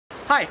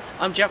Hi,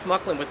 I'm Jeff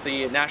Mucklin with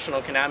the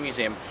National Canal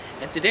Museum,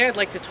 and today I'd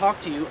like to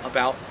talk to you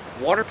about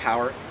water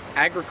power,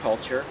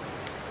 agriculture,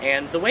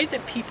 and the way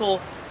that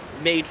people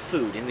made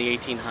food in the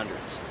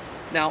 1800s.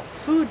 Now,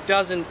 food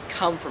doesn't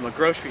come from a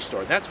grocery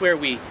store. That's where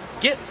we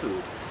get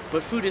food,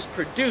 but food is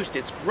produced,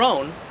 it's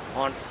grown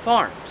on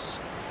farms.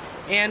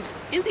 And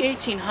in the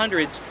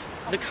 1800s,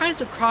 the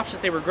kinds of crops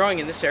that they were growing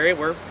in this area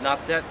were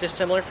not that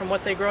dissimilar from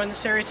what they grow in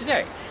this area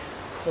today.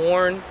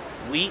 Corn,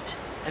 wheat,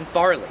 and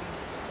barley.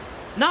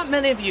 Not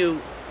many of you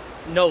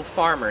know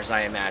farmers,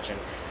 I imagine,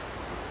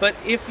 but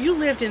if you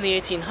lived in the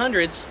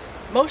 1800s,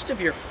 most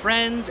of your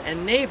friends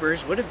and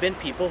neighbors would have been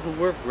people who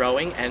were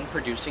growing and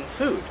producing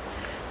food.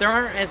 There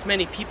aren't as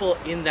many people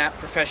in that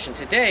profession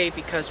today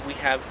because we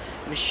have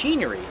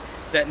machinery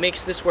that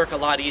makes this work a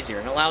lot easier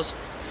and allows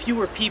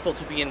fewer people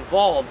to be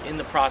involved in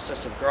the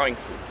process of growing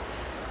food.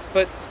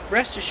 But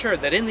rest assured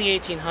that in the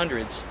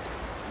 1800s,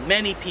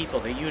 many people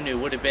that you knew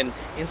would have been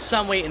in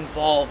some way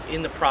involved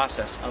in the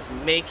process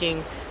of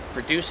making,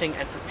 producing,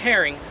 and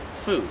preparing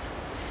food.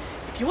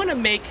 If you want to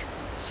make,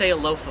 say, a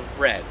loaf of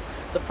bread,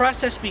 the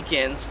process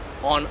begins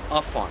on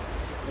a farm,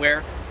 where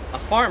a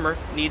farmer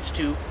needs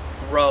to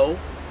grow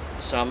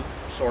some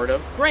sort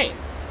of grain.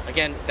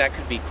 Again, that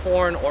could be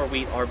corn or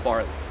wheat or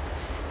barley.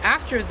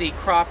 After the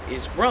crop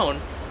is grown,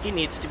 it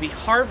needs to be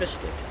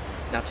harvested.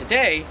 Now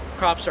today,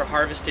 crops are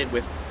harvested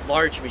with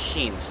large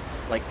machines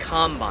like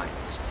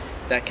combines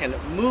that can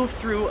move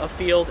through a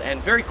field and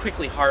very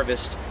quickly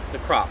harvest the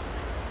crop.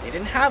 They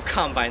didn't have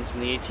combines in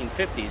the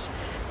 1850s.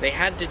 They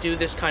had to do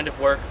this kind of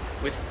work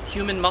with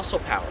human muscle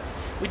power.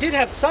 We did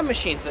have some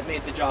machines that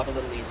made the job a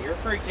little easier.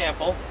 For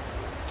example,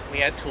 we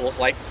had tools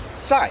like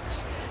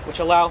scythes, which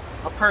allow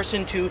a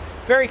person to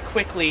very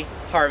quickly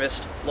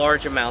harvest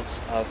large amounts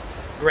of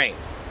grain.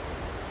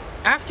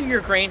 After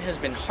your grain has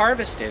been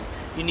harvested,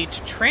 you need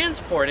to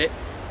transport it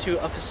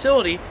to a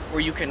facility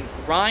where you can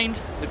grind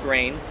the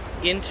grain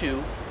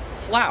into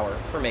flour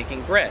for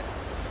making bread.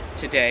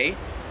 Today,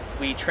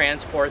 we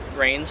transport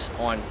grains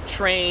on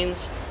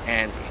trains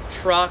and in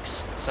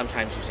trucks,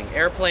 sometimes using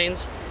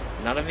airplanes.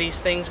 None of these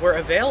things were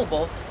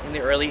available in the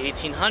early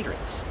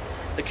 1800s.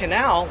 The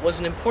canal was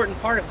an important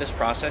part of this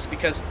process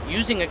because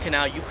using a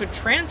canal you could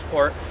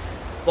transport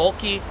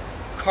bulky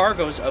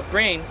cargoes of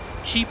grain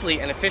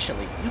cheaply and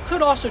efficiently. You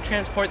could also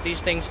transport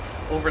these things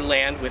over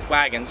land with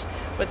wagons,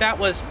 but that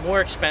was more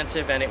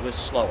expensive and it was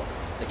slower.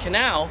 The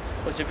canal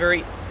was a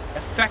very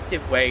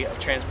effective way of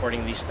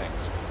transporting these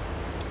things.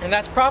 And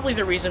that's probably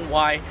the reason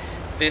why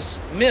this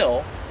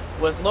mill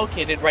was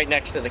located right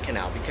next to the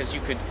canal, because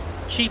you could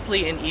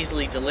cheaply and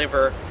easily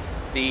deliver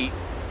the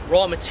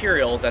raw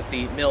material that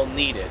the mill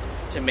needed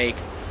to make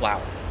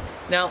flour.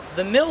 Now,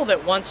 the mill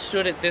that once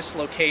stood at this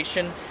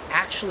location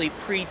actually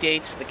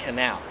predates the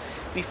canal.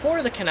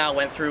 Before the canal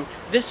went through,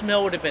 this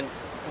mill would have been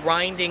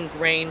grinding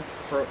grain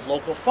for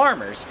local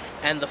farmers,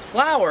 and the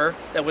flour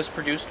that was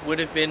produced would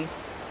have been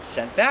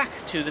sent back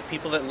to the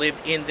people that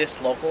lived in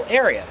this local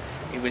area.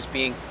 It was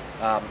being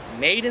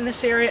made in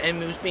this area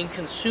and it was being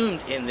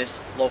consumed in this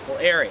local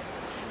area.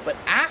 But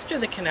after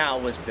the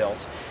canal was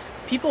built,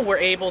 people were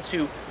able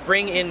to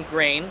bring in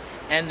grain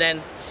and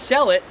then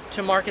sell it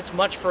to markets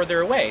much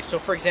further away. So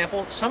for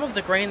example, some of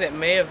the grain that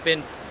may have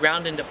been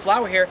ground into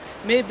flour here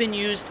may have been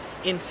used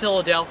in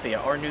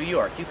Philadelphia or New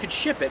York. You could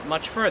ship it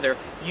much further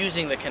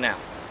using the canal.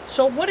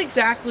 So what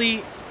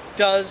exactly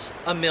does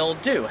a mill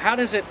do? How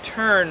does it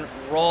turn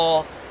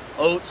raw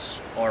oats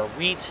or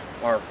wheat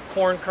or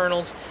corn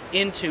kernels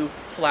into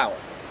flour?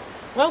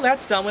 Well,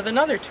 that's done with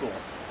another tool.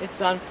 It's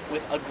done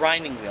with a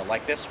grinding wheel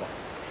like this one.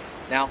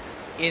 Now,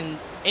 in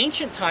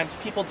ancient times,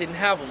 people didn't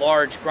have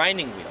large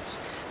grinding wheels.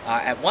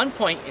 At one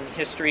point in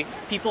history,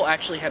 people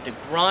actually had to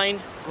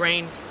grind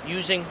grain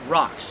using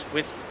rocks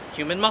with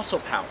human muscle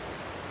power.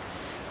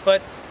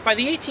 But by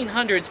the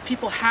 1800s,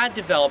 people had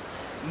developed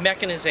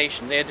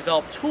mechanization. They had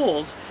developed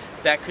tools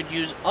that could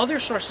use other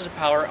sources of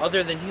power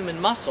other than human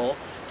muscle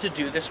to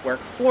do this work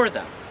for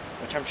them,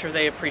 which I'm sure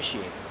they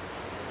appreciate.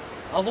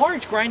 A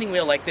large grinding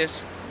wheel like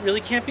this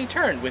really can't be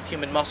turned with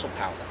human muscle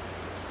power.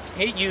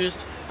 It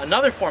used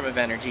another form of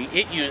energy.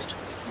 It used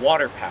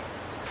water power.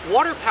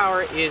 Water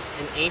power is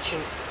an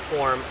ancient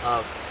form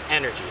of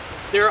energy.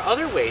 There are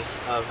other ways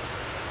of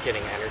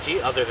getting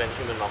energy other than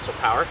human muscle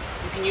power.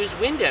 You can use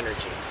wind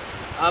energy.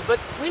 But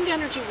wind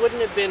energy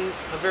wouldn't have been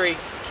a very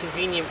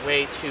convenient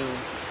way to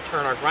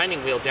turn our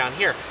grinding wheel down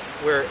here.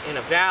 We're in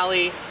a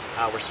valley,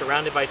 we're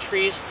surrounded by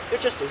trees, there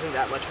just isn't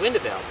that much wind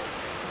available.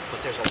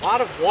 But there's a lot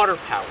of water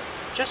power.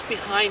 Just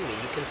behind me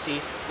you can see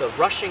the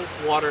rushing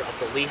water of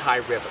the Lehigh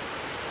River.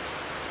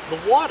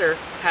 The water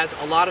has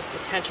a lot of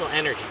potential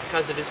energy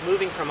because it is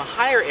moving from a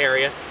higher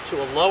area to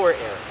a lower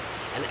area.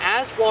 And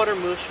as water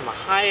moves from a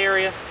high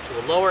area to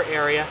a lower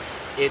area,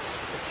 its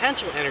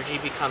potential energy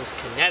becomes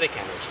kinetic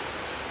energy,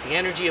 the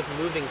energy of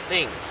moving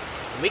things.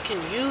 And we can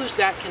use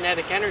that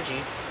kinetic energy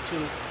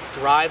to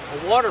drive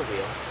a water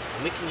wheel,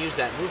 and we can use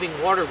that moving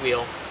water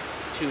wheel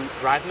to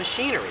drive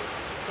machinery.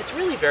 It's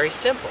really very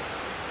simple.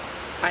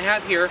 I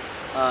have here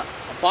a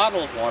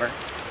bottle of water,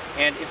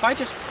 and if I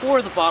just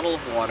pour the bottle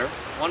of water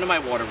onto my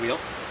water wheel,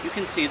 you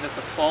can see that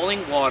the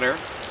falling water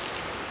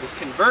is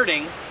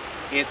converting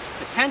its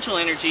potential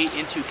energy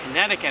into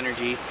kinetic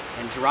energy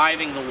and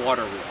driving the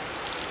water wheel.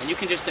 And you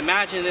can just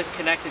imagine this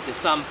connected to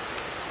some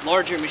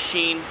larger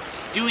machine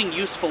doing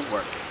useful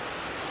work.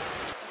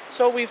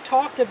 So we've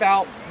talked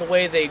about the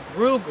way they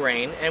grew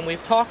grain, and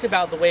we've talked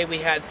about the way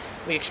we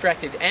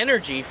extracted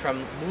energy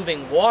from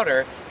moving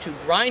water to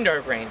grind our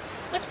grain.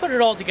 Let's put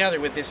it all together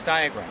with this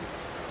diagram.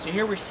 So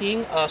here we're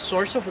seeing a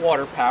source of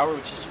water power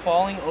which is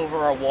falling over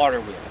our water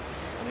wheel.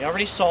 And we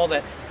already saw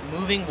that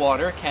moving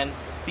water can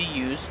be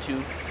used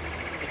to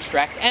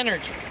extract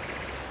energy.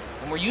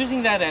 And we're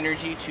using that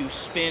energy to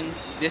spin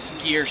this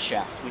gear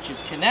shaft, which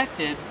is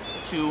connected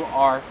to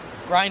our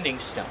grinding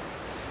stone.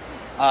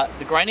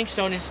 The grinding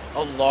stone is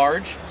a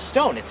large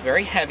stone. It's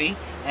very heavy,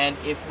 and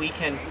if we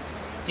can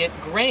get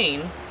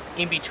grain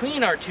in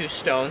between our two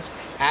stones,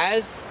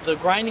 as the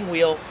grinding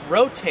wheel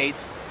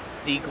rotates,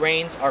 the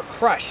grains are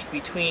crushed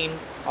between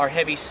our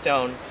heavy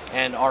stone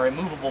and our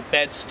immovable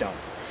bed stone.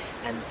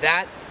 And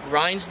that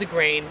grinds the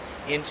grain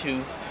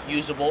into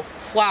usable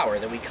flour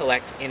that we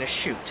collect in a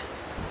chute.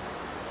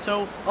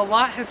 So a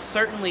lot has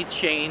certainly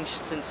changed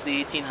since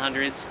the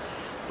 1800s,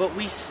 but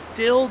we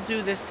still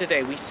do this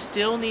today. We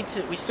still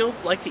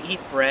like to eat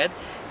bread,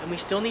 and we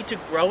still need to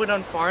grow it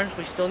on farms.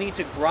 We still need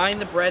to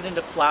grind the bread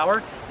into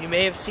flour. You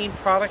may have seen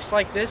products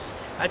like this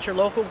at your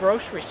local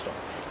grocery store.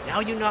 Now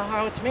you know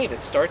how it's made.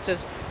 It starts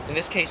as, in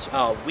this case,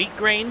 wheat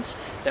grains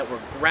that were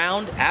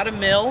ground at a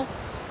mill,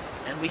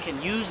 and we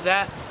can use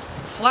that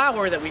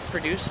flour that we've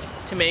produced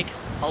to make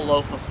a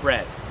loaf of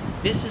bread.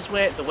 This is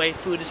the way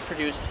food is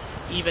produced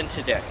even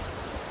today.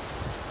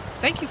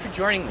 Thank you for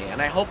joining me, and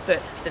I hope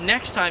that the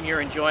next time you're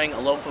enjoying a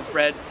loaf of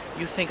bread,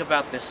 you think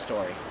about this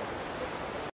story.